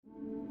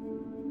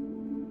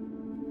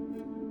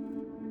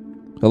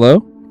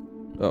Hello?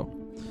 Oh.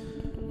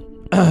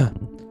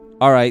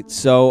 All right,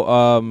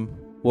 so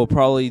we'll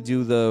probably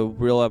do the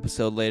real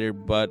episode later,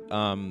 but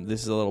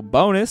this is a little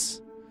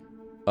bonus.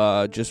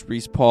 Just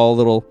Reese Paul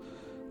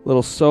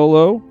little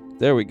solo.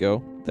 There we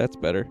go. That's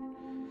better.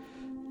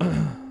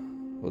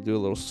 We'll do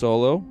a little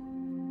solo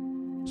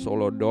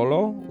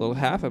dolo, little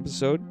half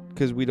episode,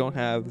 because we don't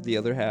have the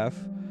other half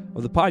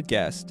of the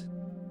podcast.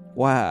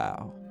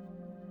 Wow.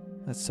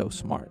 That's so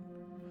smart.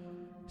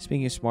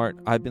 Speaking of smart,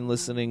 I've been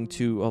listening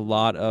to a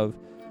lot of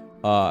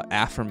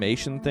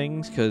affirmation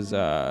things because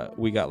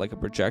we got like a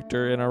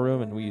projector in our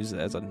room and we use it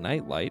as a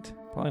night light.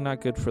 Probably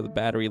not good for the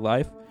battery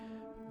life,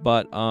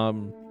 but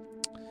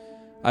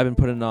I've been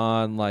putting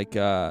on like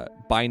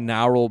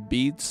binaural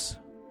beats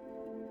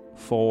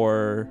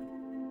for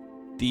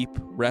deep,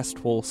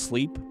 restful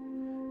sleep,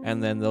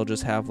 and then they'll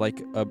just have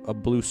like a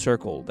blue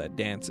circle that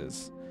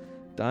dances.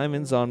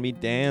 Diamonds on me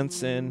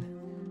dancing.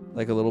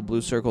 Like a little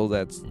blue circle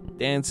that's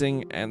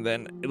dancing, and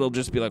then it'll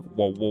just be like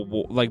whoa, whoa,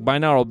 whoa. Like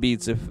binaural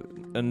beats,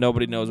 and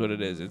nobody knows what it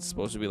is. It's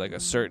supposed to be like a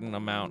certain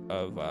amount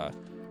of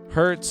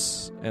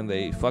hertz, and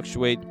they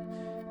fluctuate,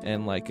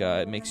 and like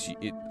it makes you.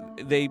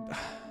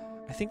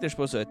 I think they're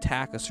supposed to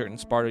attack a certain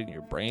part in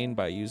your brain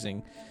by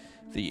using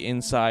the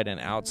inside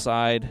and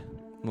outside,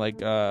 like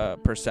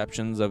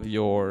perceptions of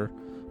your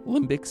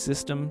limbic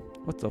system.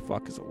 What the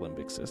fuck is a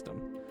limbic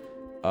system?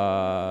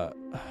 I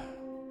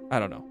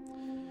don't know.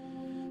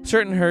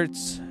 Certain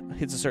hertz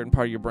hits a certain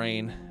part of your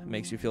brain,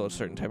 makes you feel a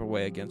certain type of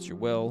way against your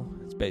will.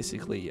 It's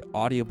basically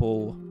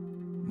audible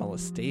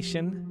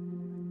molestation,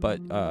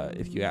 but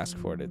if you ask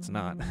for it, it's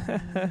not.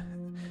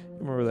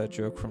 Remember that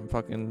joke from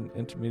fucking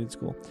intermediate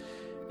school?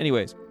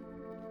 Anyways,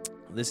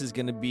 this is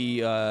going to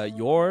be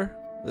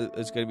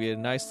it's going to be a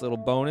nice little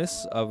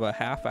bonus of a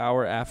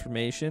half-hour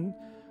affirmation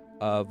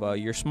of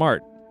you're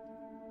smart.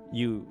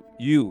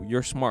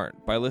 You're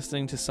smart. By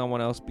listening to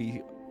someone else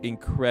be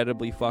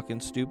incredibly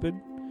fucking stupid,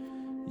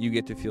 you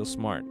get to feel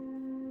smart.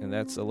 And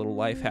that's a little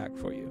life hack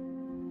for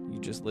you. You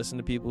just listen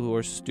to people who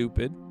are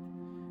stupid,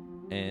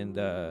 and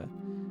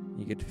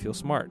you get to feel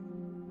smart.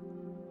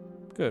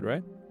 Good,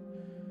 right?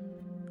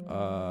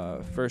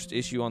 First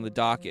issue on the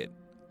docket.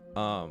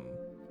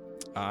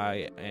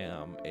 I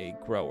am a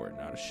grower,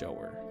 not a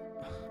shower.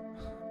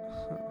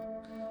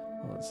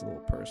 Well, it's a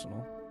little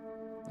personal.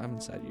 I'm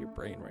inside of your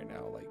brain right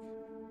now, like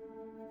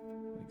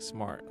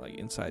smart, like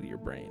inside of your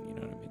brain, you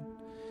know what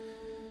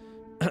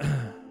I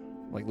mean?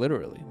 Like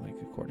literally, like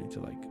according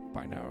to like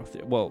binaural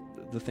theory. Well,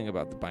 the thing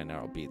about the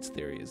binaural beats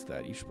theory is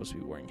that you're supposed to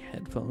be wearing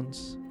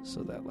headphones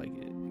so that like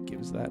it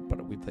gives that,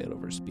 but we play it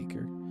over a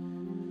speaker.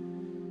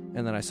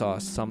 And then I saw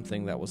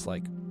something that was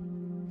like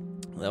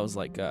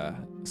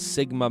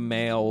Sigma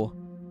male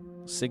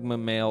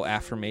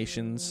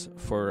affirmations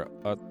for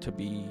to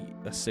be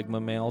a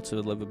Sigma male to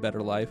live a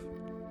better life.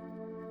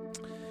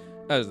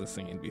 That was the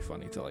thing. It'd be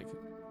funny to like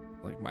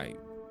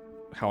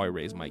how I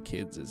raise my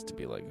kids is to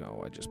be like,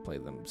 oh, I just play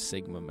them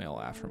Sigma male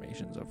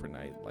affirmations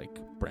overnight, like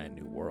Brand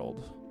New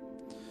World.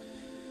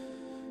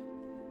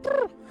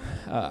 God,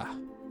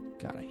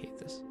 I hate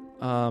this.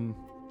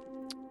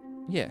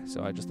 Yeah,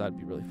 so I just thought it'd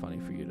be really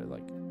funny for you to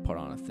like put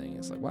on a thing.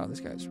 It's like, wow,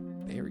 this guy's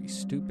very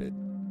stupid,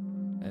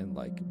 and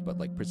like, but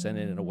like present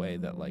it in a way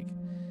that like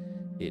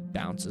it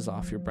bounces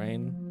off your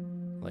brain.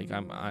 Like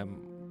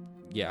I'm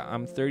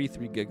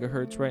 33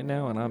 gigahertz right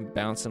now, and I'm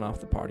bouncing off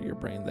the part of your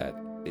brain that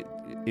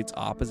it's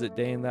opposite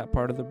day in that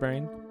part of the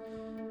brain.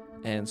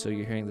 And so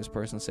you're hearing this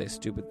person say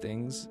stupid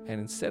things, and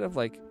instead of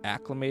like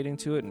acclimating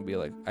to it and be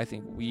like, I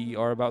think we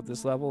are about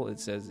this level, it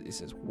says,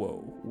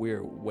 whoa,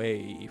 we're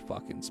way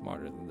fucking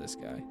smarter than this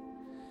guy.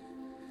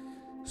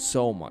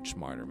 So much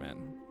smarter,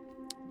 man.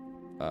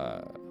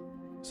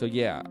 So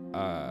yeah,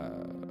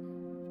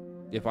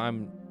 if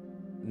I'm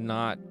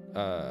not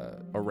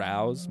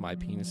aroused, my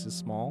penis is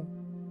small.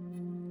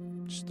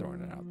 Just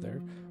throwing it out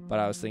there. But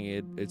I was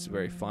thinking it's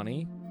very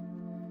funny.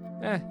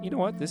 You know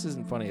what? This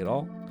isn't funny at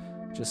all.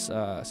 Just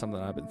something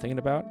I've been thinking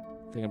about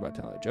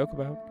telling a joke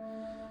about.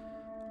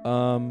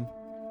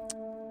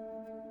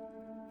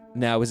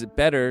 Now, is it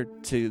better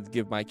to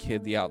give my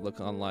kid the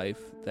outlook on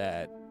life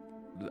that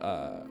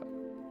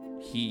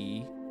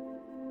he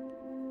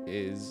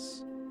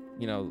is,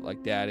 you know,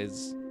 like dad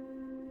is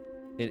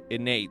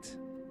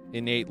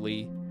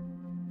innately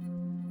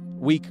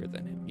weaker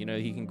than him? You know,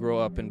 he can grow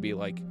up and be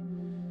like,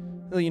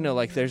 you know,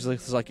 like there's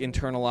this like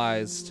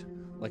internalized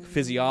like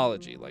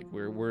physiology, like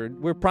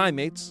we're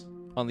primates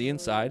on the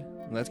inside,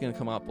 and that's going to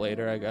come up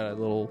later. I got a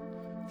little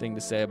thing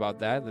to say about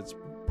that that's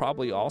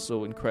probably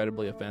also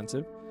incredibly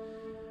offensive.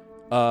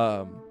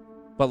 But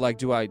like,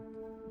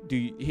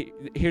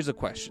 here's a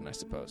question, I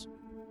suppose.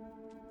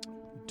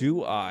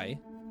 Do I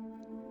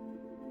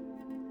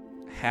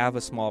have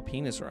a small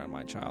penis around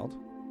my child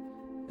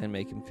and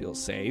make him feel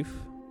safe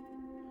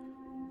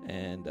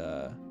and,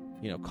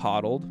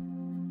 coddled,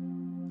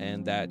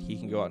 and that he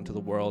can go out into the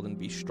world and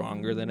be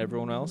stronger than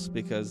everyone else,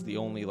 because the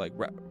only like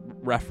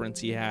reference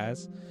he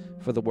has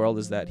for the world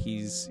is that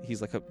he's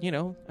like a, you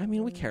know, I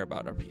mean, we care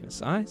about our penis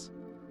size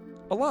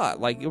a lot,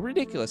 like a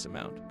ridiculous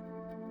amount.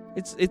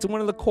 It's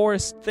one of the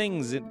corest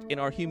things in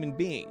our human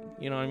being.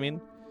 You know what I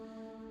mean?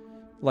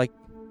 Like,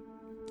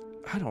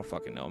 I don't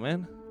fucking know,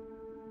 man.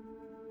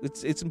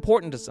 It's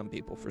important to some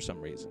people for some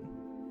reason.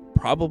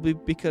 Probably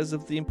because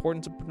of the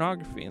importance of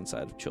pornography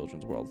inside of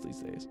children's worlds these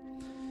days.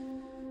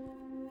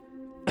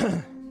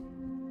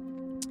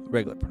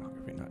 Regular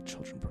pornography, not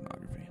children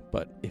pornography.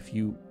 But if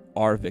you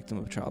are a victim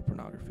of child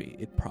pornography,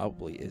 it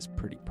probably is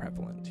pretty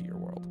prevalent to your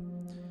world.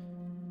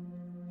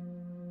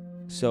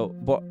 So,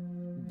 but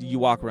you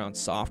walk around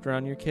soft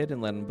around your kid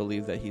and let him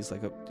believe that he's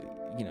like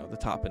the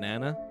top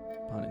banana,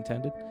 pun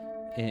intended,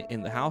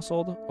 in the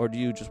household, or do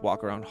you just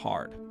walk around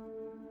hard?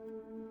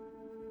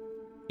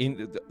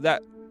 In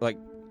that, like,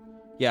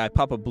 yeah, I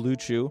pop a Blue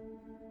Chew,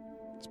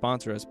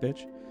 sponsor us,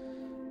 bitch.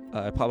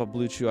 I pop a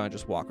Blue Chew and I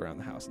just walk around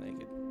the house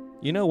naked.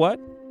 You know what?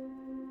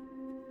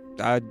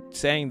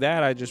 Saying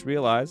that, I just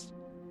realized,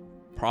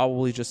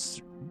 probably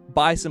just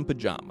buy some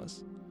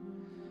pajamas.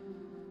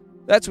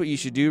 That's what you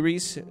should do,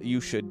 Reese.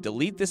 You should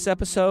delete this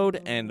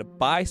episode and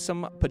buy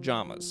some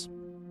pajamas.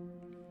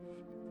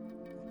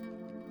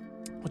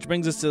 Which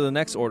brings us to the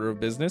next order of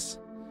business.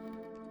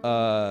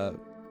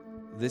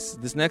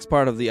 This next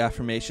part of the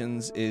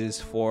affirmations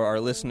is for our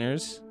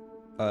listeners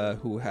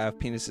who have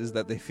penises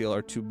that they feel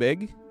are too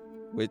big,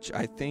 which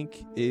I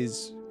think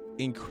is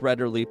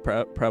incredibly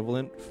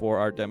prevalent for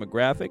our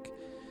demographic.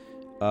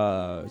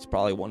 It's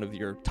probably one of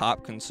your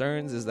top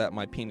concerns is that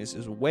my penis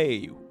is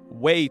way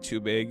too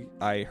big.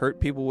 I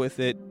hurt people with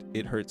it.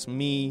 It hurts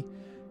me.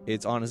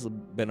 It's honestly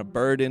been a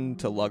burden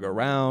to lug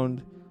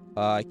around.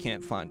 I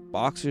can't find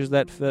boxers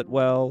that fit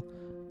well.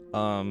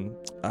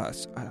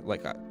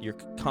 You're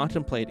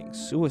contemplating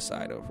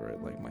suicide over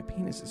it. Like, my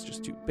penis is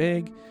just too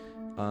big.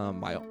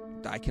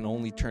 I can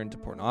only turn to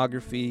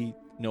pornography.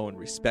 No one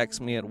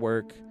respects me at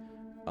work.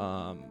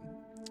 All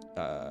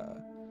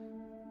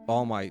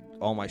my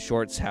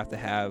shorts have to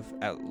have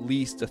at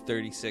least a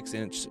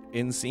 36-inch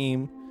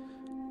inseam,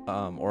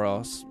 or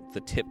else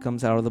the tip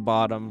comes out of the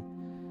bottom.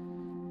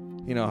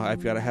 You know,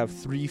 I've got to have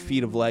 3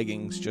 feet of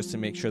leggings just to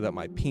make sure that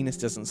my penis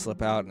doesn't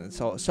slip out, and it's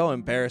so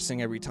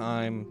embarrassing every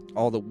time.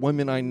 All the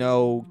women I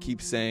know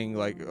keep saying,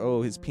 like,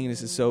 oh, his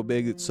penis is so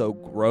big, it's so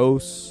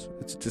gross.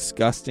 It's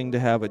disgusting to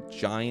have a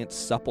giant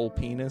supple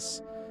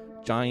penis,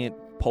 giant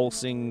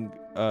pulsing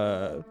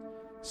You're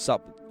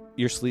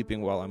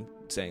sleeping while I'm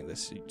saying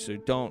this, so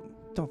don't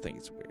think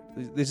it's weird.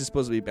 This is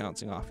supposed to be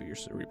bouncing off of your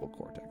cerebral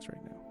cortex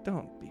right now.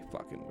 Don't be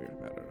fucking weird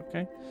about it,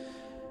 okay?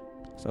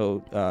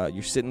 So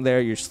you're sitting there,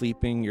 you're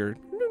sleeping, you're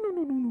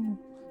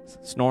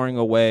snoring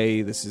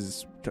away. This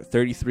is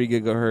 33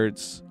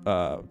 gigahertz.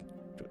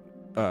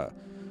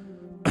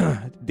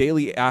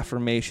 Daily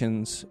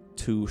affirmations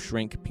to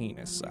shrink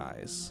penis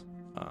size.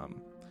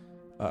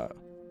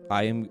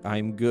 I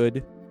am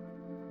good.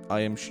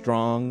 I am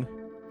strong.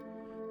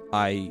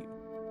 I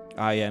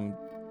am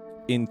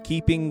in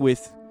keeping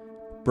with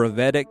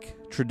brevetic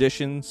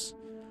traditions.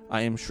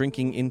 I am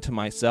shrinking into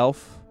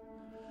myself.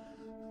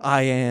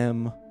 I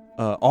am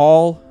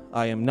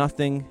I am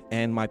nothing,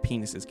 and my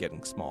penis is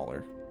getting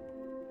smaller.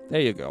 There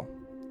you go.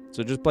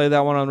 So just play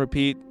that one on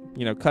repeat.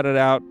 You know, cut it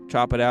out,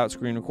 chop it out,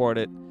 screen record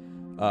it,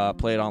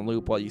 play it on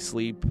loop while you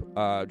sleep.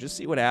 Just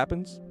see what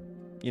happens.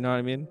 You know what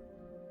I mean?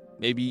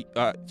 Maybe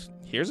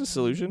here's a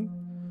solution.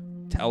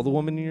 Tell the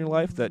woman in your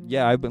life that,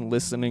 yeah, I've been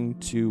listening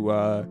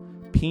to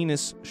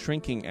penis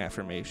shrinking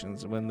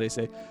affirmations. When they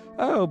say,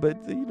 oh,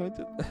 but, you know,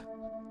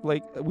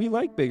 like, we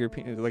like bigger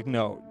penis. Like,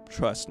 no,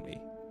 trust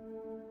me.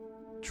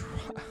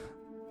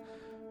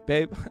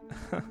 Babe,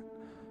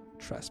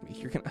 trust me.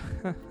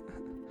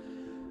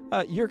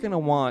 You're gonna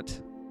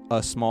want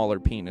a smaller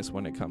penis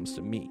when it comes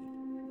to me.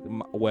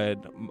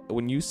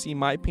 When you see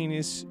my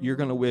penis, you're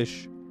gonna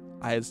wish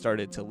I had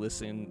started to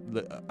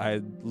listen. I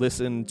had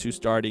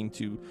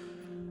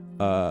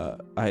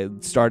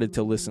started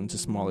to listen to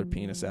smaller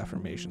penis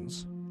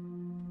affirmations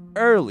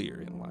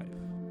earlier in life.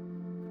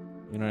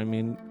 You know what I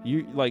mean?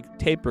 You like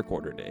tape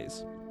recorder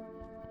days.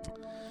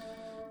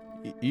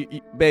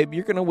 Babe,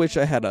 you're gonna wish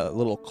I had a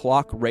little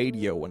clock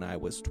radio when I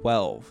was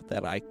 12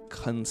 that I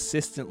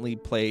consistently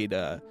played.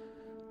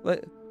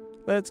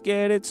 Let's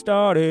get it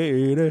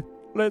started.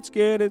 Let's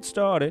get it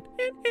started.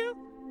 You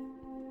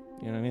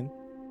know what I mean?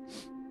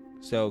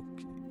 So,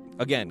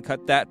 again,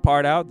 cut that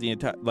part out.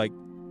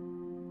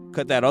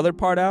 Cut that other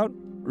part out.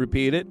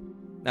 Repeat it.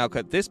 Now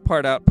cut this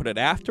part out. Put it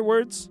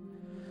afterwards,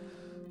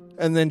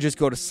 and then just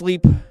go to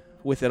sleep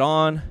with it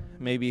on.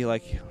 Maybe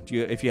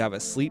if you have a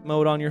sleep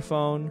mode on your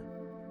phone,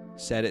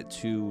 set it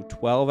to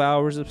 12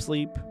 hours of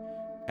sleep,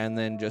 and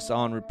then just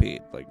on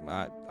repeat. Like,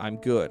 I'm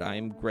good. I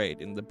am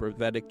great. In the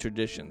brevetic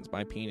traditions,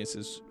 my penis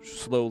is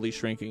slowly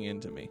shrinking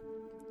into me.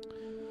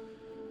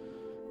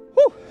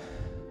 Whew.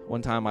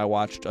 One time I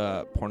watched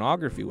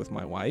pornography with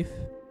my wife.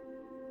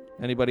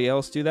 Anybody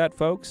else do that,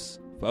 folks?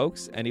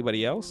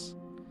 Anybody else?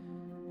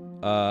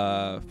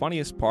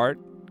 Funniest part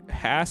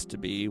has to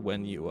be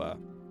when you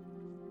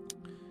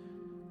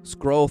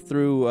scroll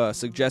through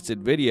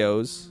suggested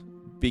videos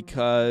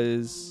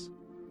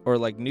or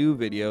like new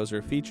videos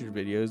or featured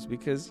videos,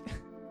 because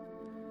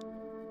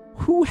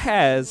Who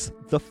has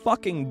the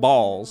fucking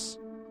balls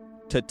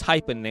to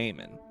type a name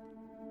in?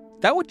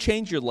 That would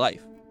change your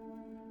life.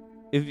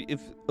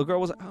 If a girl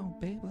was like, oh,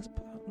 babe, let's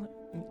put...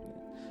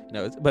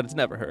 but it's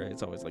never her.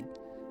 It's always like,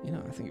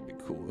 I think it'd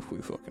be cool if we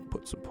fucking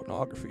put some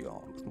pornography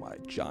on with my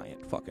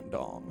giant fucking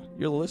dong.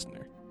 You're the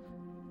listener.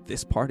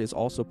 This part is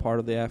also part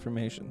of the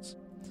affirmations.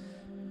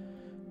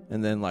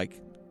 And then, like,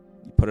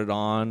 you put it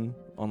on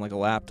like a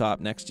laptop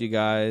next to you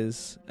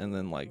guys, and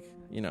then, like,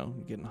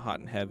 getting hot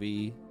and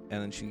heavy,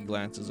 and then she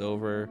glances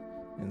over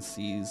and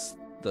sees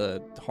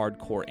the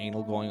hardcore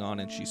anal going on,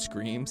 and she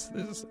screams.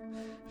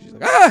 She's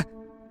like, ah!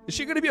 Is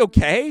she gonna be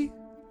okay?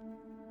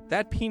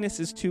 That penis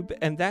is too big.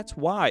 And that's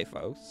why,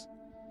 folks.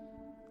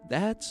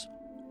 That's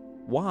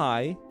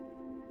why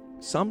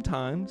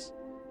sometimes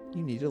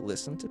you need to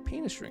listen to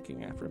penis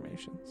shrinking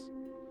affirmations.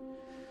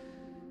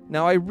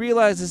 Now, I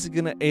realize this is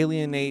going to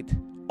alienate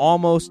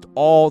almost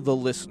all the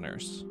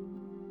listeners,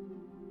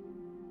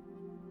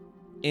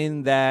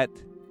 in that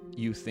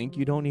you think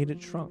you don't need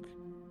it shrunk.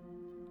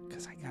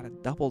 Because I got to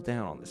double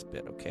down on this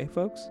bit, okay,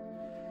 folks?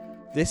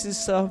 This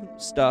is some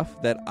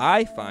stuff that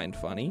I find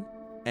funny,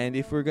 and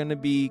if we're going to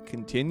be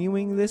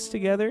continuing this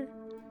together,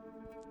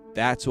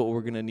 that's what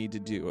we're going to need to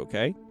do,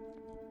 okay?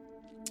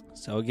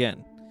 So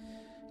again,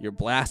 you're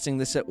blasting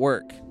this at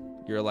work.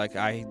 You're like,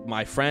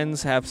 my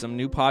friends have some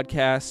new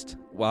podcast.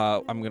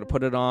 Well, I'm going to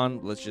put it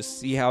on. Let's just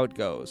see how it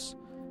goes.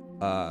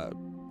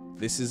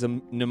 This is a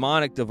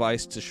mnemonic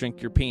device to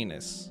shrink your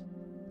penis.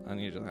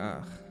 And you're just,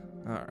 all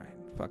right,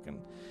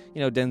 fucking.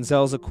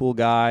 Denzel's a cool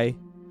guy.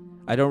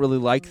 I don't really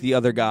like the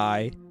other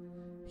guy.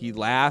 His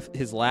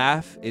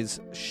laugh is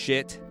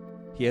shit.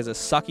 He has a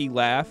sucky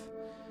laugh.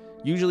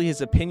 Usually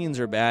his opinions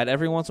are bad.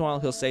 Every once in a while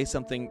he'll say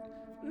something,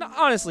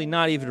 honestly,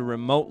 not even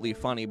remotely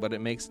funny, but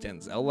it makes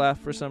Denzel laugh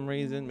for some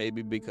reason.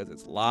 Maybe because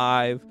it's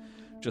live.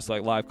 Just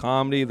like live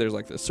comedy, there's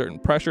like this certain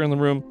pressure in the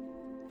room.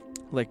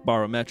 Like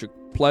barometric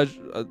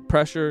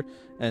pressure.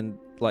 And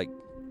like,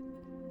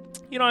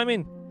 you know what I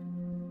mean?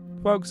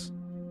 Folks,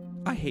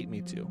 I hate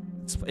Me Too.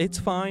 It's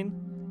fine.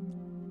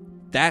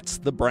 That's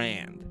the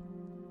brand.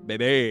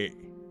 Baby.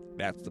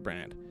 That's the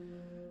brand.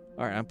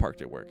 All right, I'm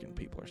parked at work and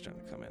people are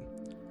starting to come in.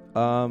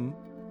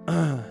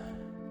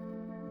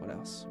 What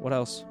else?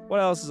 What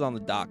else is on the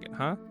docket,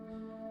 huh?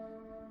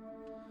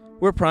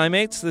 We're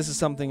primates. This is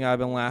something I've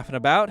been laughing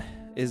about,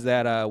 is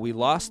that we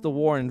lost the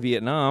war in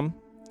Vietnam,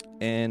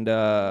 and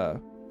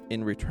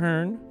in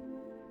return,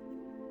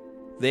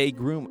 they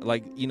groom,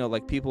 like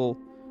people.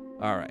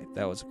 All right,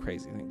 that was a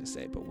crazy thing to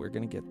say, but we're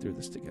going to get through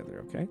this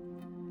together, okay?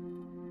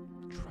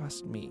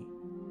 Trust me.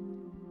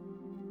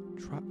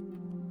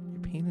 Your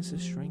penis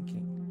is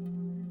shrinking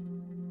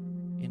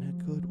in a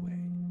good way.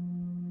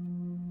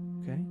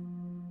 Okay?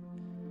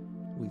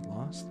 We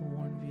lost the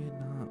war in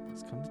Vietnam.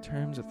 Let's come to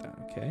terms with that,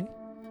 okay?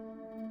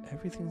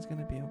 Everything's going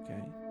to be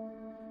okay.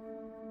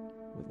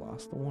 We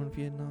lost the war in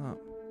Vietnam.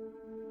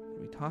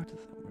 We talked to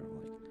them. We were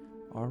like,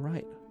 all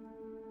right,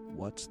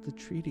 what's the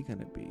treaty going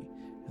to be?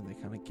 And they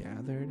kind of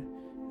gathered,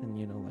 and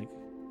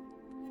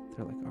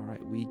they're like, all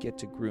right, we get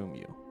to groom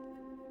you.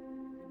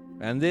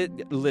 And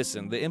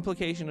listen, the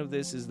implication of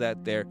this is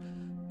that they're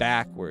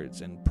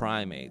backwards and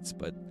primates,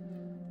 but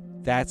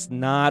that's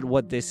not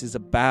what this is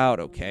about,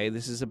 okay?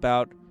 This is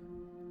about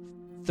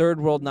third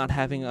world not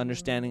having an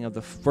understanding of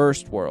the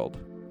first world.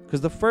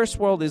 Because the first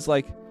world is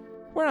like,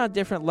 we're on a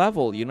different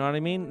level, you know what I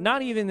mean?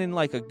 Not even in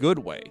like a good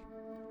way.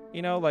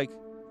 Like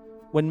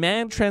when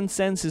man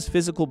transcends his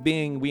physical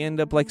being, we end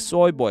up like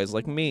soy boys,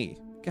 like me.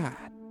 God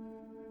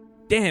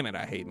damn it,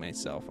 I hate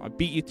myself. I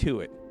beat you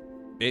to it,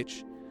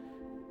 bitch.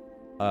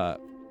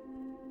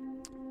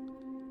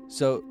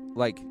 So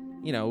like,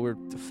 we're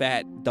the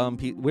fat, dumb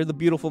people. We're the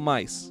beautiful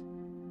mice.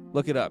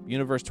 Look it up.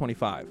 Universe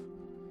 25.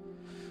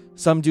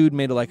 Some dude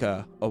made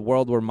a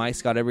world where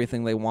mice got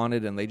everything they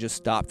wanted and they just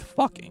stopped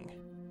fucking.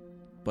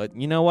 But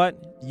you know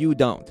what? You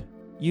don't.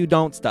 You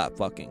don't stop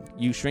fucking.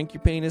 You shrink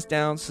your penis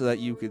down so that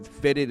you could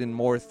fit it in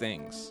more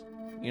things.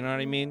 You know what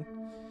I mean?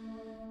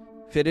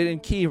 Fit it in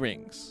key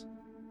rings.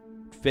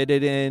 Fit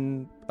it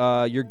in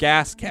your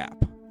gas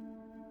cap.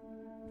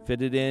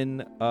 Fit it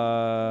in,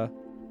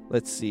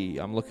 let's see,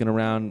 I'm looking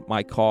around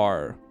my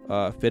car.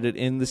 Fit it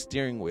in the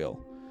steering wheel.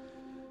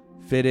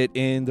 Fit it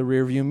in the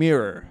rearview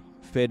mirror.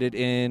 Fit it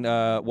in,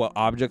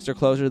 objects are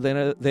closer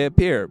than they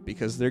appear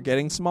because they're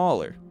getting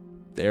smaller.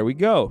 There we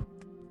go.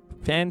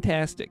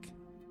 Fantastic.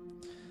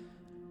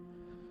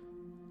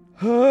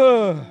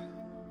 But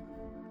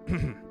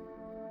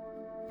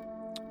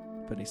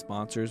any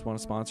sponsors want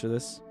to sponsor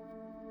this?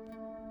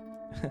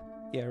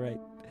 Yeah, right.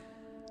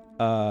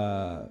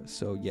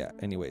 So yeah,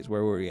 anyways,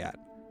 where were we at?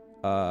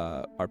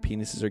 Our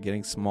penises are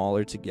getting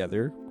smaller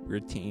together. We're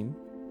a team.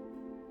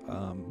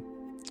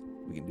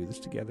 We can do this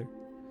together.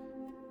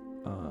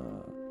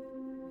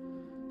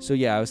 So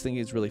yeah, I was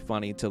thinking it's really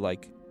funny to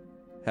like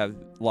have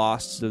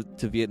lost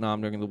to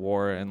Vietnam during the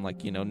war, and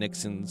like,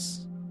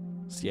 Nixon's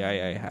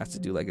CIA has to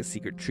do like a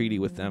secret treaty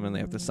with them, and they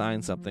have to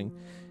sign something,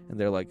 and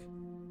they're like,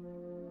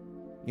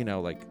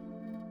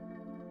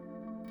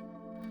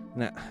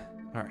 nah,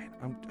 all right,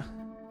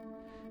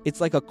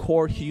 it's like a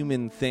core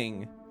human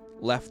thing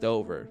left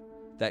over.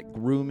 That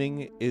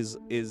grooming is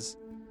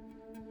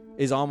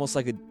almost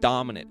like a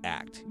dominant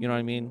act. You know what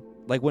I mean?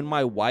 Like when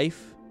my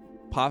wife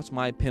pops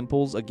my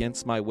pimples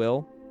against my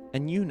will,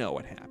 and you know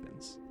what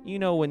happens. You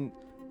know when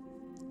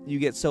you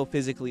get so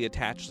physically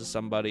attached to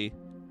somebody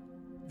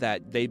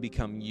that they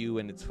become you,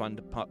 and it's fun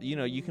to pop. You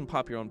know, you can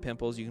pop your own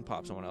pimples, you can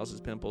pop someone else's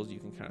pimples, you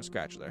can kind of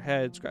scratch their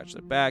head, scratch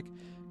their back,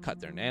 cut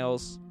their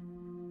nails.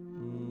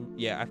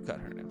 Yeah, I've cut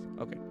her nails.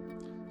 Okay.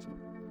 So,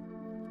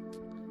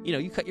 you know,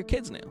 you cut your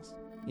kids' nails.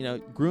 You know,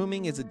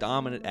 grooming is a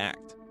dominant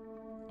act.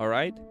 All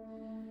right?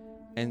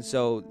 And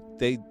so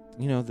they,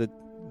 you know, the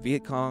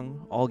Viet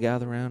Cong all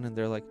gather around and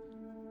they're like,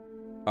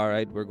 all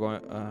right, we're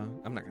going,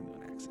 I'm not going to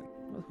do an accent.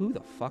 Well, who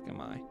the fuck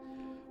am I?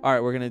 All right,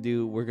 we're going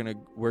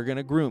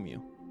to groom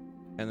you.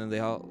 And then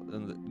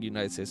the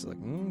United States is like,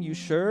 you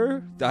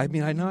sure? I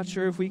mean, I'm not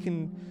sure if we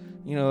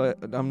can, you know,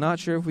 I'm not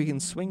sure if we can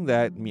swing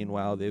that.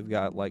 Meanwhile, they've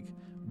got like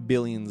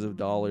billions of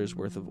dollars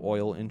worth of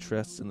oil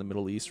interests in the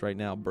Middle East right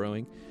now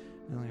brewing.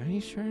 And I'm like, are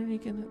you sure you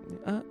can?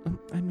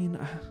 I mean,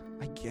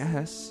 I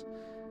guess.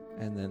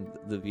 And then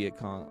the Viet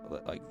Cong,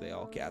 like, they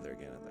all gather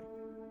again. And, like,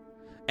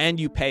 and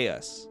you pay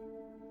us.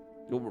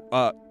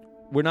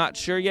 We're not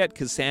sure yet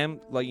because Sam,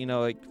 like, you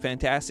know, like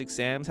Fantastic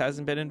Sam's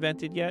hasn't been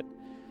invented yet.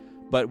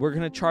 But we're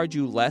going to charge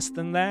you less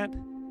than that.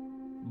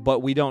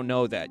 But we don't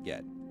know that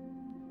yet.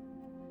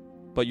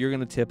 But you're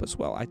going to tip us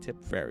well. I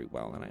tip very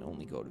well, and I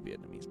only go to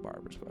Vietnamese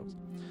barbers, folks.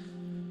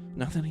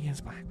 Nothing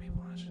against black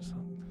people. It's just,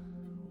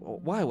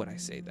 why would I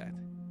say that?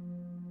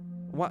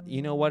 What,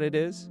 you know what it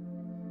is?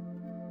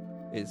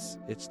 It's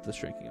the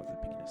shrinking of the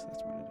penis.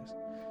 That's what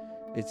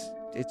it is.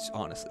 It's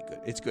honestly good.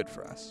 It's good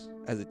for us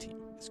as a team.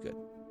 It's good.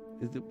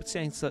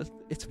 Saying so,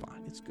 it's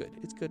fine. It's good.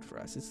 It's good for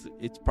us.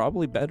 It's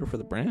probably better for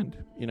the brand.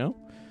 You know,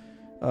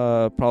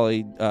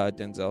 probably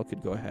Denzel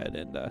could go ahead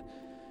and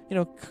you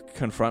know,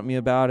 confront me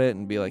about it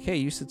and be like, hey,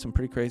 you said some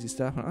pretty crazy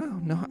stuff. And, oh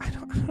no, I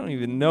don't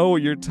even know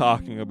what you're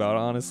talking about.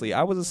 Honestly,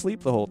 I was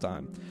asleep the whole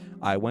time.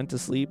 I went to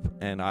sleep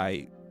and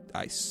I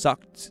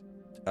sucked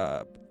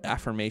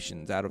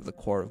affirmations out of the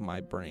core of my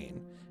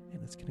brain,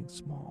 and it's getting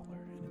smaller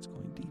and it's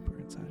going deeper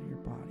inside of your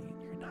body,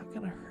 and you're not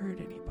gonna hurt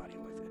anybody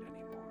with it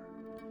anymore.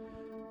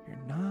 You're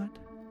not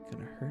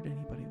gonna hurt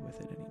anybody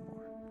with it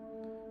anymore.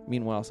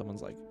 Meanwhile,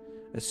 someone's like,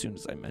 as soon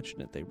as I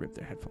mention it, they rip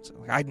their headphones out.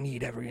 Like, I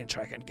need every inch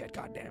I can get,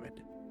 goddammit.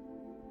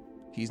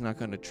 He's not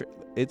gonna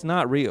it's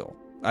not real.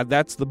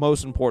 That's the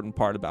most important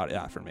part about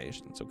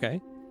affirmations, okay?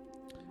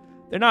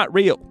 They're not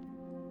real.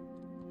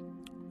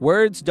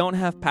 Words don't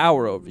have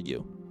power over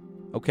you,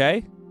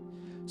 okay?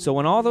 So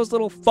when all those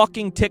little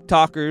fucking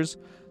TikTokers,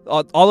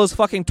 all those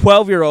fucking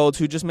 12-year-olds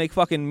who just make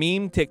fucking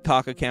meme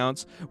TikTok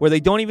accounts where they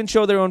don't even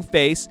show their own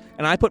face,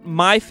 and I put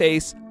my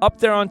face up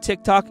there on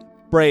TikTok,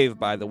 brave,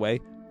 by the way,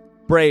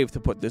 brave to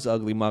put this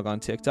ugly mug on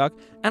TikTok,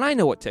 and I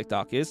know what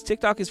TikTok is.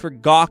 TikTok is for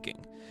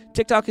gawking.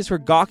 TikTok is for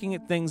gawking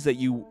at things that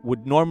you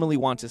would normally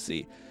want to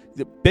see.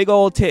 The big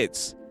old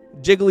tits,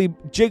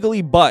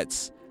 jiggly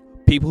butts,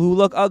 people who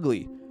look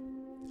ugly.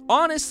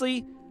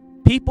 Honestly,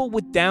 people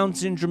with Down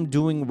syndrome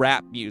doing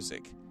rap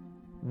music.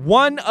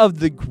 One of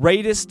the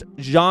greatest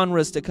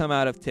genres to come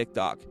out of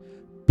TikTok.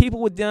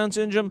 People with Down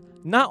syndrome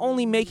not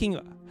only making,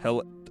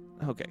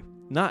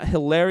 not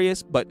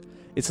hilarious, but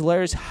it's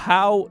hilarious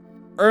how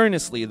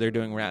earnestly they're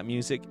doing rap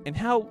music and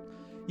how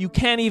you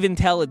can't even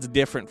tell it's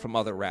different from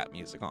other rap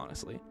music,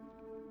 honestly.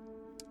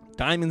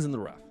 Diamonds in the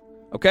rough,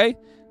 okay?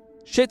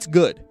 Shit's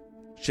good.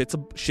 Shit's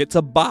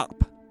a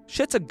bop.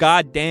 Shit's a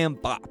goddamn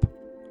bop,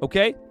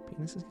 okay?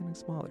 Penis is getting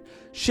smaller.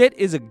 Shit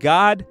is a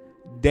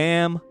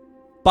goddamn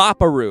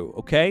bopperoo,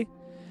 okay?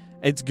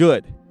 It's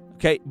good,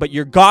 okay? But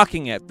you're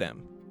gawking at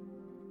them.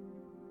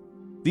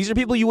 These are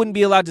people you wouldn't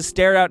be allowed to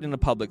stare at in a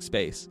public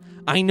space.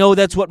 I know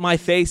that's what my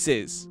face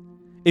is.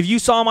 If you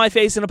saw my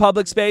face in a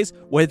public space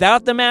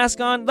without the mask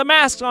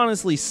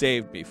honestly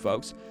saved me,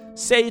 folks.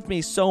 Saved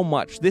me so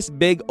much. This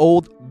big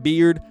old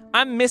beard,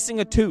 I'm missing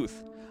a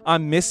tooth. I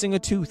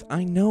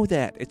know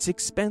that. It's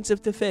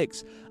expensive to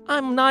fix.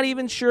 I'm not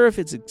even sure if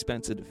it's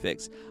expensive to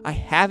fix. I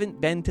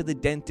haven't been to the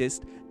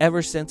dentist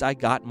ever since I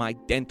got my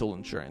dental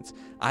insurance.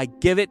 I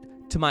give it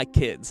to my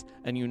kids.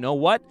 And you know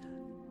what?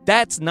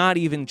 That's not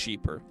even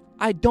cheaper.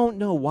 I don't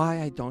know why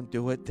I don't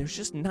do it. There's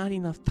just not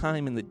enough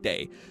time in the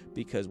day.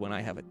 Because when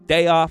I have a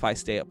day off, I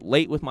stay up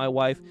late with my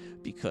wife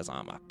because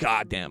I'm a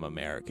goddamn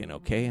American,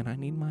 okay? And I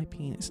need my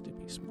penis to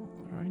be smaller.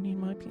 I need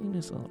my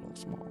penis a little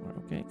smaller,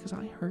 okay? Because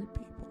I hurt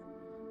people.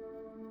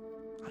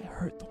 I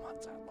hurt the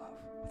ones I love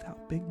with how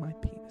big my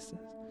penis is.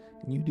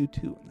 And you do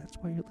too, and that's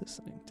why you're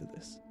listening to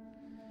this.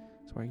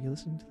 That's why you're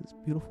listening to this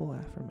beautiful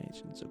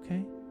affirmations,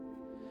 okay?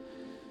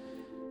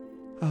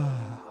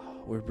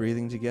 We're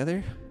breathing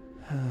together.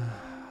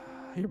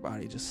 Your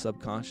body just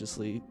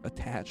subconsciously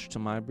attached to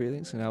my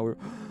breathing, so now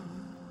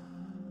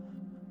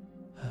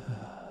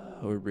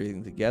we're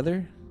breathing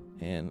together,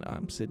 and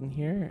I'm sitting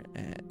here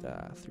at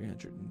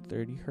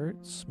 330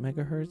 hertz,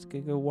 megahertz,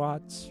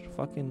 gigawatts,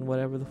 fucking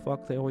whatever the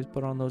fuck they always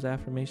put on those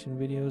affirmation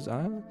videos.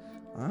 I'm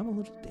a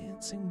little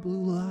dancing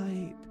blue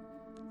light.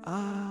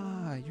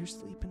 You're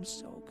sleeping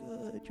so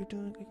good. You're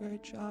doing a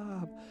great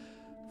job.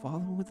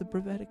 Following with the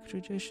Brevedic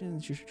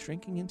traditions. You're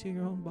shrinking into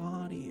your own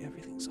body.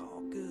 Everything's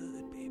all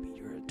good, baby.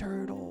 You're a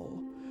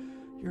turtle.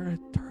 You're a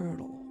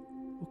turtle.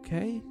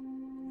 Okay?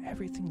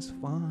 Everything's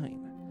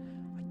fine.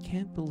 I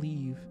can't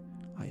believe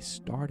I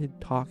started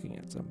talking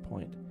at some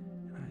point,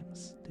 and I'm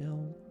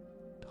still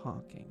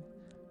talking.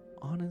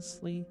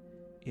 Honestly,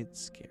 it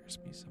scares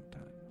me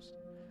sometimes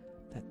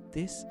that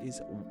this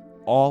is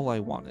all I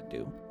want to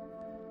do.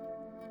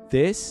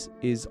 This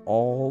is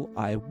all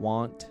I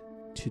want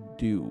to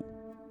do,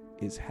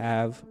 is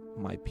have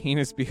my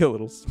penis be a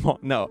little small.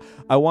 No,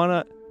 I want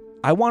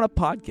a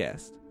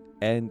podcast.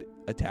 And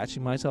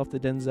attaching myself to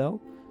Denzel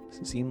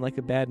seemed like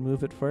a bad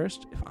move at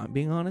first, if I'm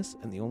being honest.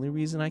 And the only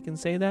reason I can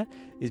say that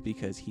is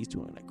because he's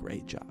doing a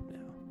great job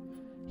now.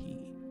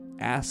 He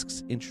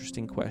asks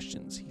interesting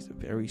questions. He's a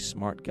very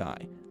smart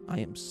guy. I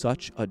am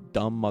such a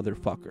dumb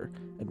motherfucker.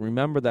 And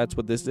remember, that's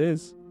what this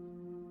is.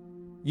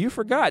 You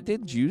forgot,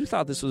 didn't you? You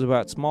thought this was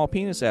about small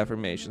penis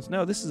affirmations.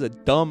 No, this is a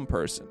dumb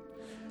person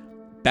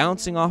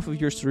bouncing off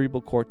of your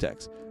cerebral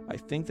cortex. I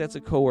think that's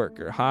a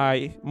coworker.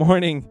 Hi,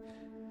 morning.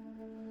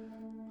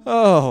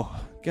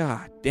 Oh,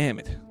 God damn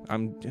it.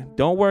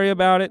 Don't worry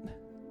about it.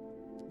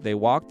 They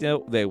walked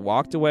out. They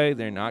walked away.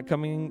 They're not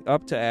coming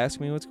up to ask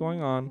me what's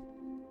going on.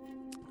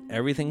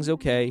 Everything's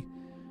okay.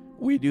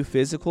 We do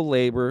physical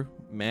labor,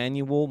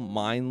 manual,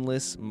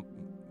 mindless,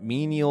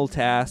 menial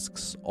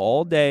tasks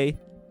all day.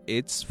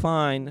 It's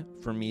fine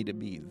for me to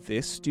be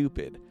this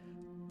stupid,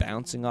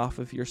 bouncing off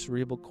of your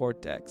cerebral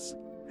cortex,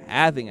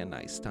 having a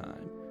nice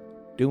time,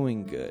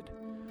 doing good.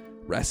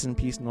 Rest in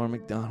peace, Norm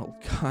Macdonald.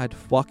 God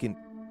fucking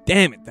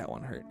damn it, that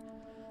one hurt.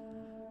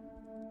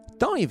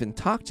 Don't even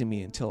talk to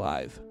me until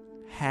I've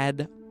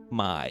had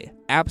my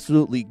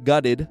absolutely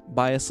gutted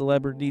by a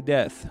celebrity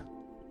death.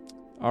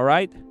 All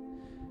right?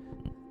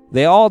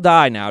 They all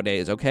die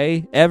nowadays,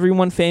 okay?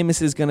 Everyone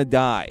famous is going to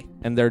die.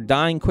 And they're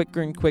dying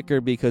quicker and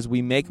quicker because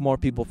we make more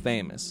people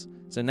famous.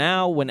 So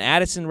now when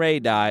Addison Rae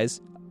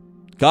dies,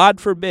 God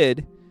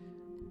forbid,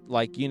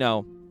 like,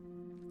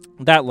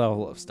 that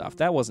level of stuff.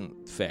 That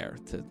wasn't fair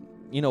to,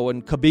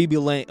 when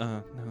Khabibi Lane...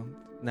 no,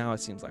 now it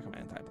seems like I'm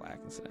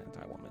anti-black instead of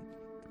anti-woman.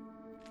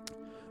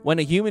 When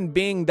a human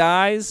being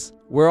dies,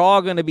 we're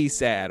all going to be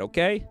sad,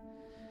 okay?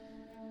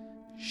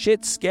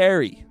 Shit's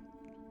scary.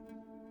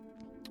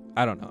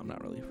 I don't know. I'm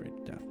not really afraid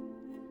of death.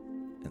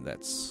 And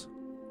that's...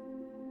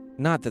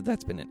 Not that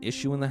that's been an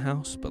issue in the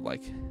house, but,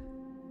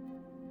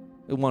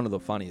 one of the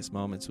funniest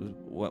moments was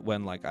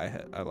when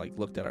I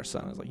looked at our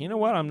son. I was like, you know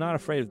what? I'm not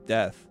afraid of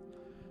death.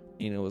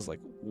 It was like,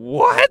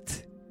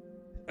 what?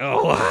 What?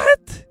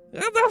 What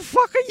the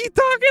fuck are you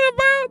talking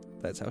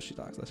about? That's how she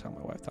talks. That's how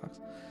my wife talks.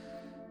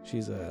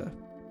 She's a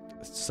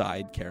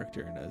side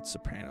character in a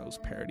Sopranos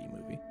parody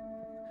movie.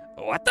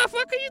 What the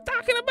fuck are you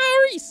talking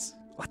about, Reese?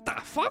 What the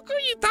fuck are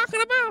you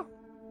talking about?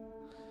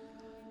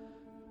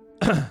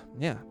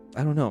 Yeah,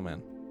 I don't know,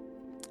 man.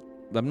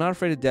 I'm not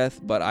afraid of death,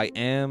 but I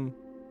am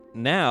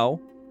now,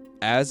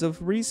 as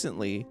of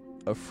recently,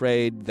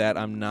 afraid that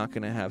I'm not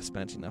going to have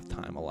spent enough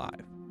time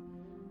alive.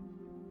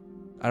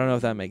 I don't know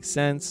if that makes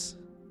sense.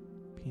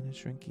 Penis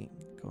shrinking,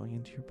 going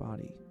into your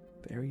body.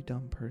 Very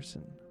dumb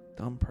person.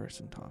 Dumb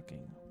person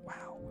talking.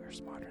 Wow, we're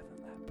smarter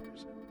than that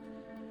person.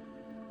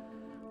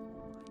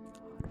 Oh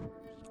my God,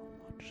 we're so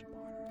much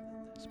smarter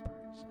than this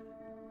person.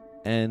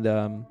 And,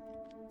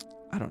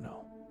 I don't know.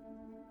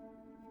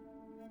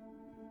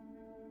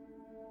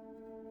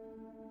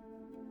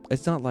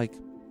 It's not like,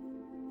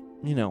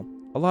 a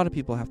lot of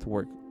people have to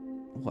work,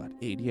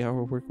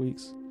 80-hour work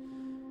weeks?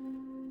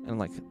 And,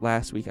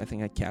 last week, I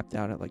think I capped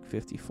out at,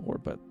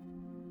 54, but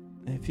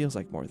it feels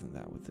like more than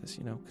that with this,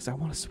 because I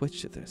want to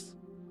switch to this.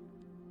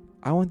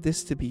 I want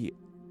this to be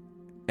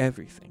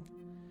everything.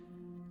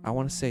 I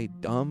want to say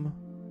dumb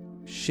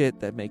shit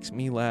that makes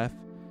me laugh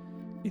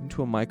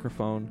into a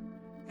microphone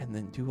and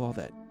then do all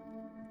that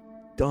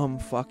dumb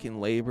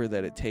fucking labor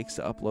that it takes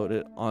to upload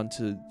it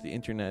onto the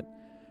internet,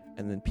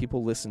 and then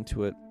people listen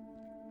to it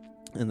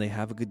and they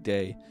have a good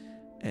day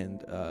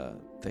and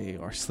they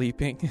are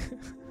sleeping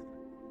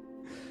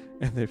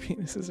and their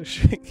penises are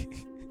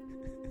shrinking.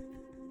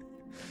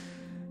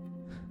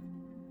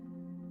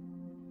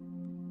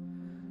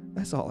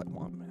 That's all I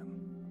want, man.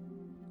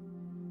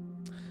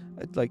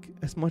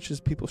 As much as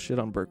people shit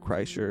on Bert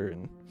Kreischer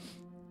and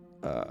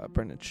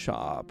Brendan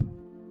Schaub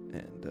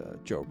and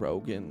Joe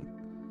Rogan,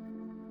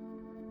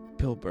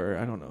 Bill Burr.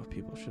 I don't know if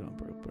people shit on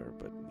Bill Burr,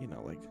 but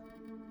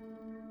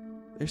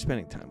they're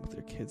spending time with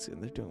their kids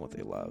and they're doing what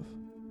they love.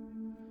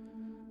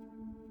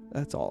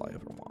 That's all I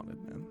ever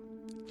wanted, man.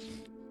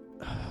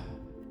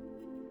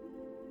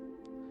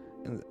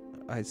 And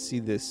I see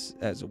this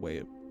as a way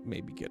of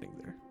maybe getting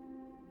there.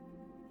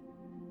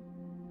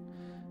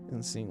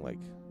 And seeing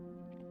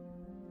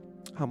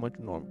how much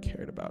Norm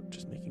cared about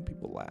just making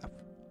people laugh.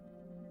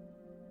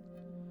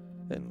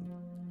 And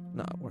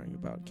not worrying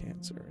about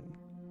cancer and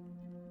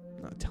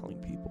not telling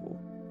people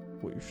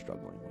what you're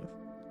struggling with.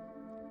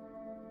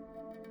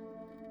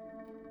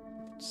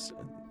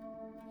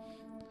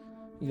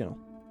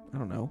 I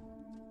don't know.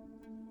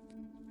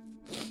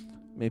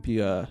 maybe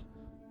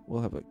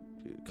we'll have a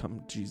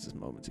come Jesus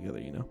moment together,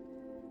 you know.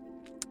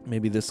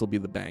 Maybe this will be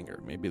the banger.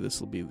 Maybe this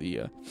will be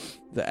the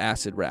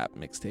acid rap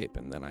mixtape,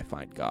 and then I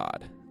find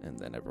God, and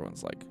then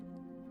everyone's like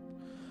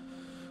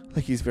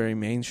he's very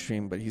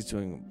mainstream, but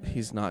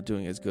he's not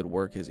doing as good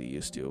work as he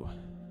used to,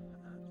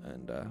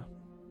 and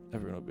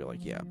everyone will be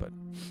like, yeah, but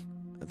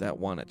that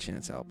one at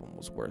Chance album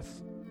was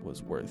worth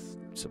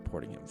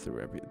supporting him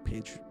through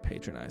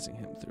patronizing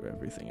him through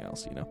everything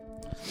else, you know.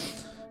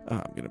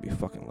 I'm gonna be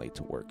fucking late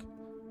to work.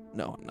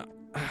 No, I'm not.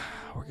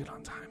 We're good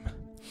on time.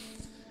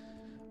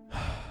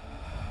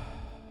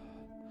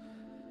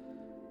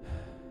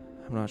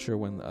 I'm not sure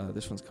when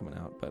this one's coming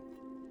out, but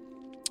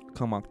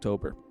come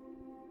October,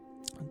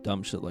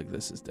 dumb shit like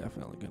this is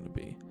definitely going to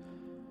be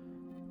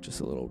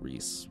just a little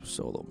Reese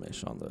solo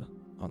mish on the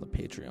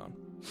Patreon.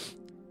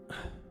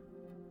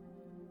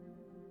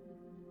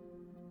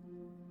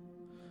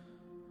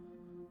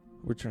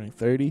 We're turning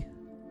 30.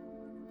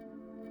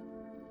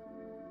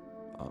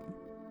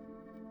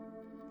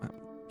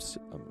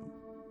 I'm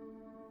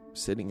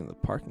sitting in the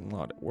parking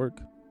lot at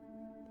work.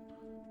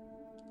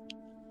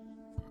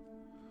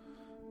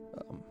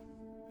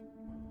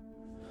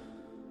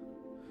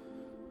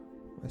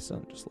 My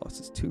son just lost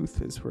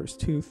his first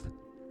tooth.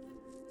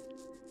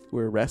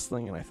 We were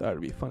wrestling, and I thought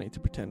it'd be funny to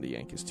pretend to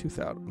yank his tooth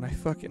out, and I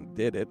fucking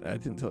did it. I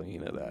didn't tell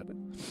Ina that,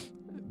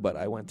 but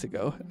I went to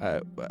go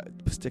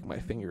stick my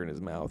finger in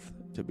his mouth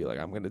to be like,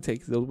 I'm gonna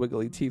take those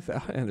wiggly teeth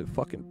out, and it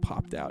fucking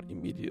popped out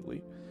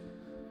immediately.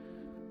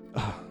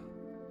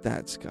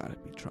 That's gotta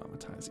be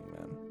traumatizing,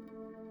 man.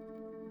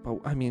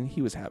 But I mean,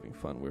 he was having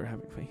fun. We were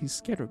having fun. He's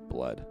scared of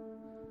blood.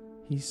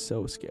 He's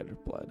so scared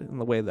of blood, in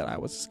the way that I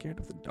was scared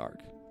of the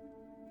dark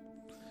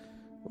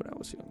when I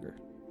was younger.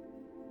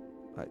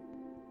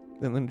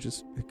 And then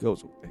it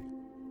goes away.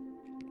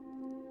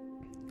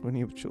 When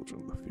you have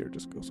children, the fear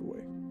just goes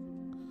away.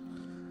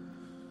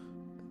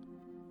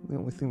 The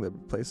only thing that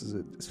replaces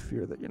it is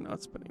fear that you're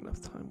not spending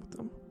enough time with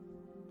them.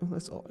 And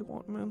that's all I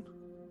want, man.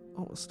 I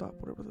want to stop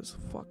whatever this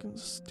fucking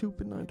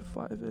stupid 9 to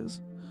 5 is.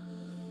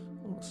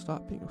 I want to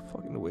stop being a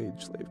fucking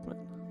wage slave,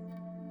 man.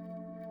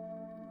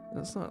 And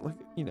it's not like,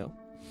 you know,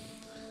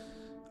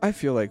 I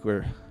feel like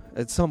we're,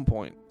 at some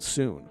point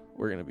soon,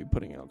 we're going to be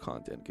putting out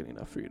content, getting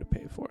enough for you to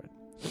pay for it.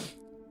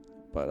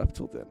 But up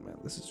till then, man,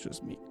 this is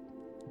just me,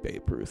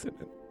 Babe Ruth, and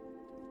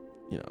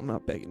you know, I'm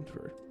not begging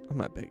for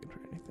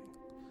anything.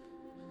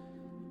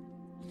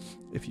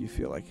 If you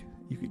feel like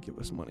you could give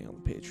us money on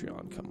the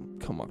Patreon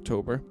come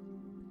October,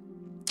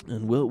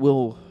 and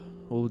we'll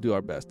do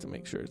our best to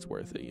make sure it's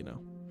worth it, you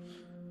know.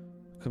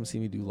 Come see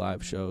me do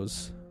live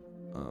shows.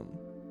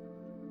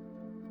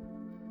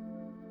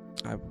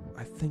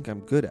 I think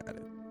I'm good at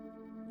it,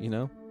 you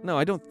know? No,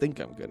 I don't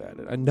think I'm good at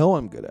it. I know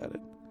I'm good at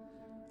it.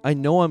 I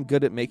know I'm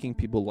good at making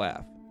people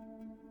laugh.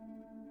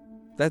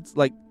 That's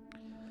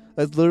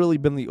literally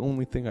been the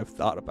only thing I've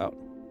thought about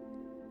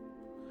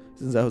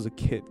since I was a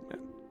kid, man.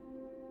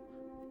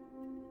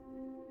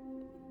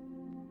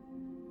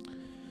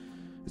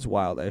 It's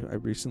wild. I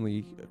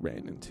recently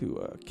ran into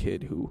a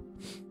kid who,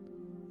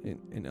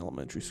 in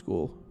elementary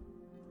school,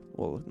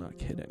 well, not a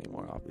kid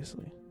anymore,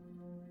 obviously.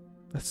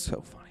 That's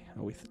so funny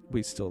how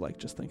we still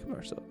just think of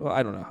ourselves. Well,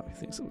 I don't know how he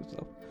thinks of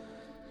himself.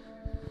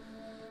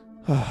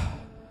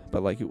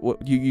 But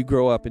you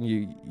grow up and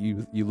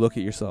you look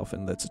at yourself,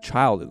 and that's a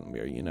child in the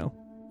mirror, you know.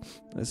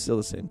 It's still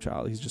the same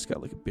child. He's just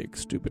got a big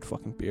stupid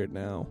fucking beard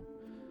now,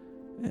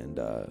 and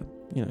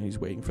you know, he's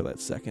waiting for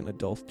that second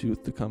adult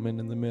tooth to come in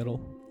the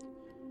middle,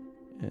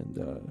 and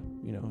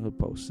you know, he'll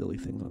post silly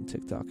things on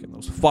TikTok, and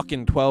those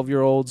fucking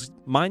 12-year-olds,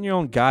 mind your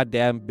own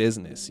goddamn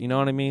business. You know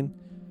what I mean?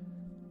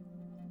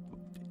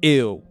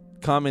 Ew,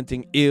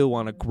 commenting ew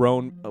on a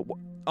grown.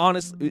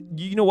 Honestly,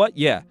 you know what?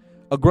 Yeah.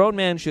 A grown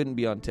man shouldn't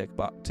be on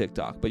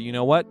TikTok, but you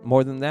know what?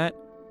 More than that,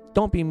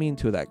 don't be mean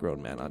to that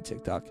grown man on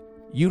TikTok.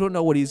 You don't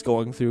know what he's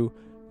going through.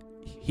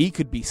 He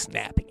could be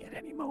snapping at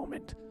any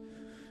moment.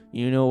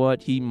 You know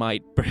what? He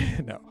might.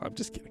 No, I'm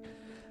just kidding.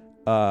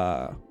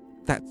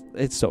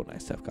 It's so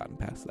nice to have gotten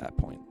past that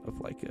point of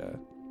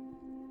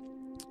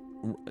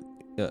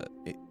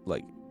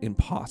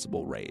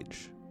impossible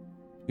rage.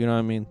 You know what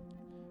I mean?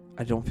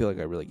 I don't feel like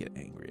I really get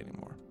angry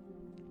anymore,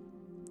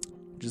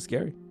 which is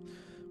scary,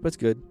 but it's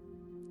good.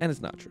 And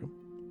it's not true.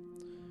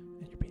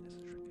 And your penis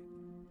is shrinking.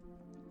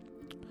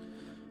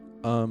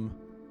 And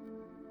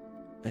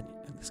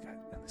this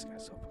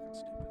guy's so fucking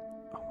stupid.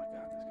 Oh my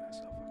god, this guy's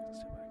so fucking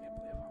stupid. I can't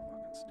believe how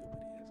fucking stupid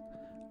he is.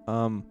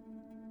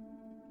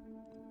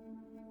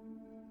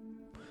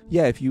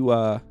 Yeah, if you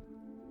I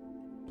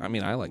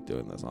mean, I like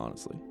doing this,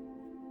 honestly.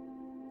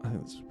 I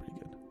think this is pretty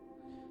good.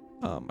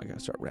 I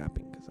gotta start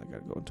rapping because I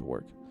gotta go into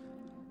work.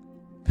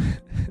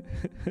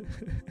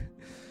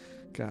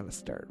 Gotta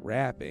start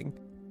rapping.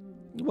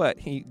 What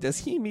does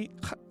he mean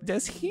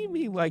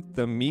like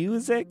the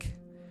music?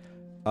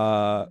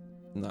 No,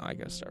 I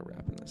gotta start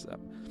wrapping this up.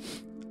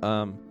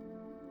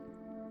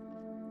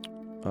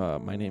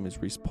 My name is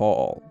Reese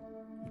Paul.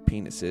 Your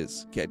penis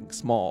is getting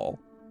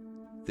small.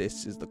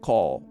 This is the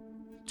call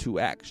to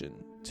action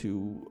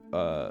to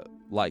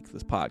like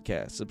this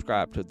podcast,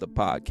 subscribe to the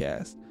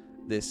podcast.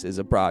 This is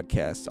a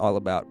broadcast all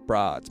about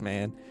broads,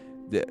 man.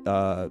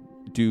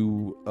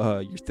 Do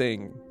your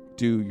thing.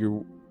 Do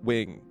your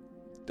wing.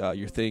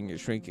 Your thing is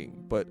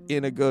shrinking, but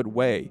in a good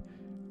way.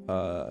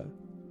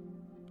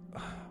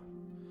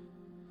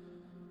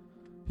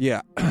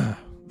 Yeah,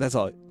 that's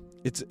all.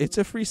 It's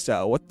a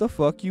freestyle. What the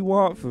fuck you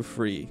want for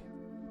free?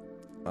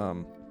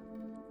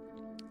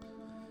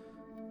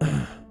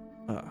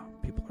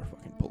 People are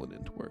fucking pulling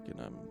into work, and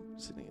I'm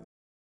sitting in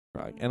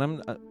crying. And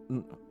I'm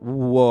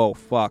whoa,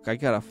 fuck! I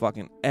gotta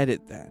fucking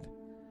edit that.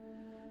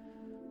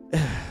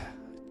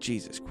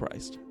 Jesus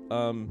Christ.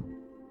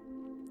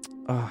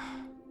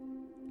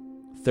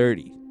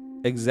 30,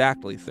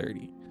 exactly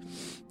 30.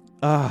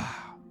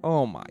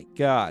 Oh my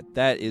God,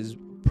 that is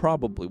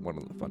probably one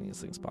of the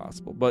funniest things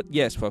possible. But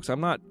yes, folks,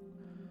 I'm not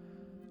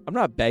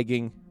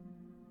begging.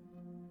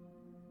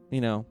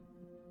 You know,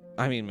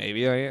 I mean,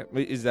 maybe I am.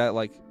 Is that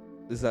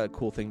a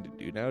cool thing to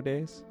do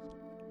nowadays?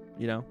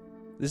 You know,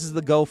 this is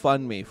the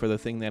GoFundMe for the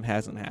thing that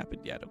hasn't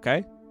happened yet.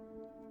 Okay,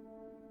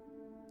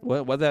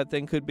 what that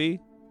thing could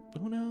be?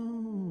 Who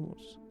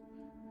knows?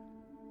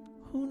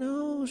 Who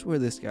knows where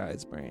this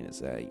guy's brain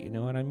is at? You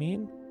know what I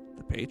mean?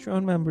 The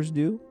Patreon members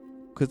do,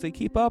 because they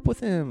keep up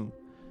with him.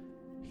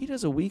 He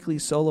does a weekly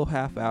solo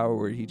half hour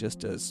where he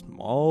just does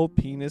small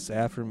penis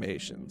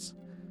affirmations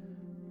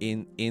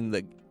in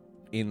the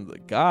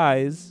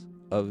guise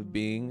of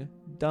being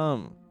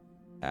dumb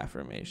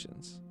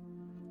affirmations.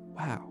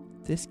 Wow,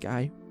 this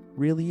guy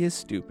really is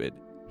stupid.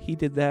 He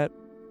did that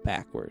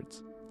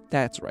backwards.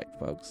 That's right,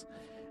 folks.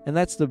 And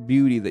that's the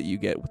beauty that you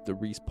get with the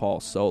Reese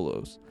Paul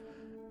solos.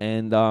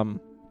 And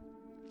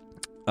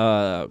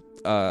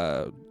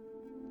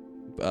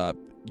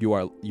you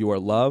are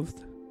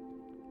loved.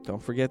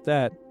 Don't forget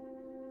that.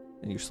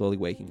 And you're slowly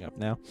waking up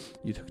now.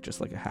 You took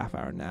just like a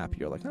half-hour nap.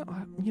 You're like, oh,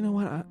 you know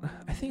what?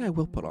 I think I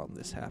will put on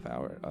this half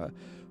hour.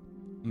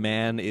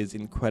 Man is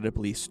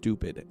incredibly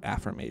stupid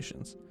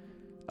affirmations.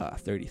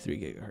 33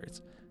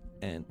 gigahertz.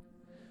 And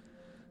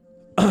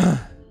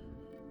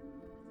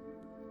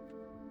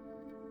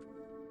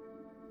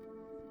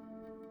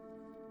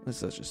that's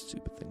such a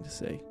stupid thing to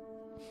say.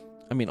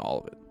 I mean, all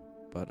of it.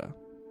 But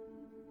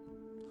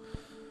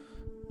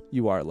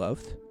you are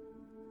loved.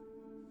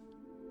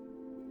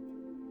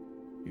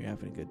 You're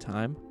having a good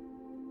time.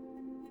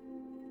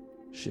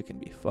 Shit can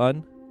be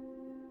fun.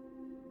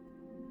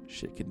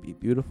 Shit can be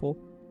beautiful.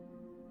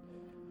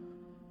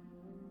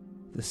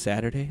 This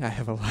Saturday, I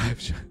have a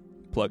live show.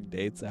 Plug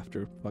dates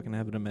after fucking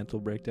having a mental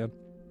breakdown.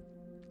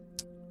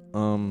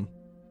 Go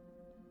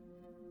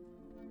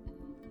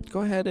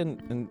ahead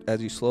and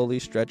as you slowly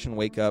stretch and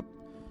wake up,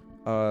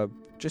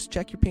 just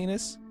check your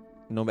penis.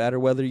 No matter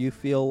whether you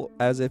feel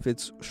as if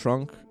it's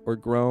shrunk or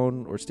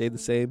grown or stayed the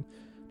same,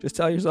 just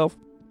tell yourself,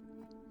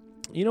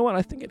 you know what?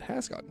 I think it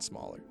has gotten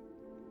smaller.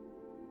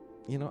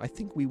 You know, I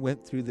think we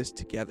went through this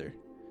together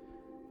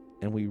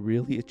and we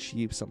really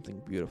achieved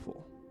something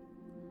beautiful.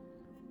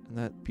 And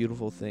that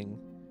beautiful thing,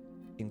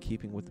 in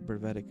keeping with the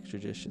Brevedic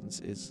traditions,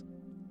 is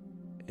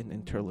an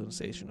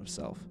internalization of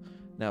self.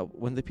 Now,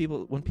 when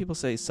people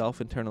say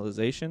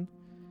self-internalization,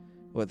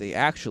 what they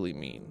actually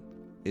mean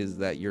is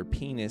that your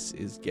penis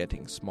is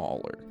getting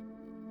smaller.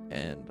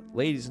 And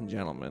ladies and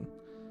gentlemen,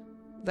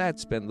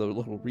 that's been the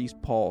little Reese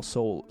Paul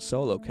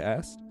solo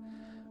cast.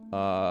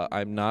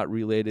 I'm not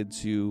related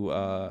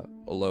to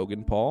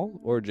Logan Paul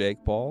or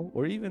Jake Paul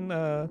or even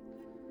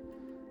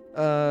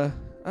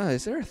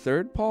is there a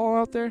third Paul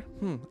out there?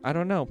 I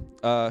don't know.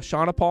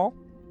 Shauna Paul.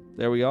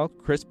 There we go.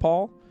 Chris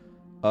Paul.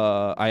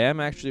 I am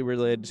actually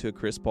related to a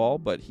Chris Paul,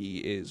 but he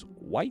is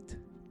white,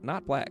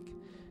 not black.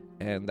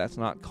 And that's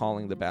not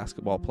calling the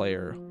basketball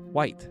player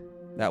white.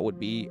 That would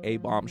be a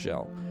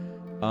bombshell.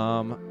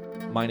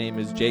 My name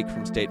is Jake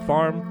from State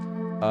Farm.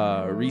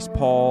 Reese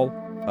Paul,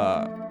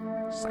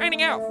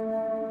 signing out.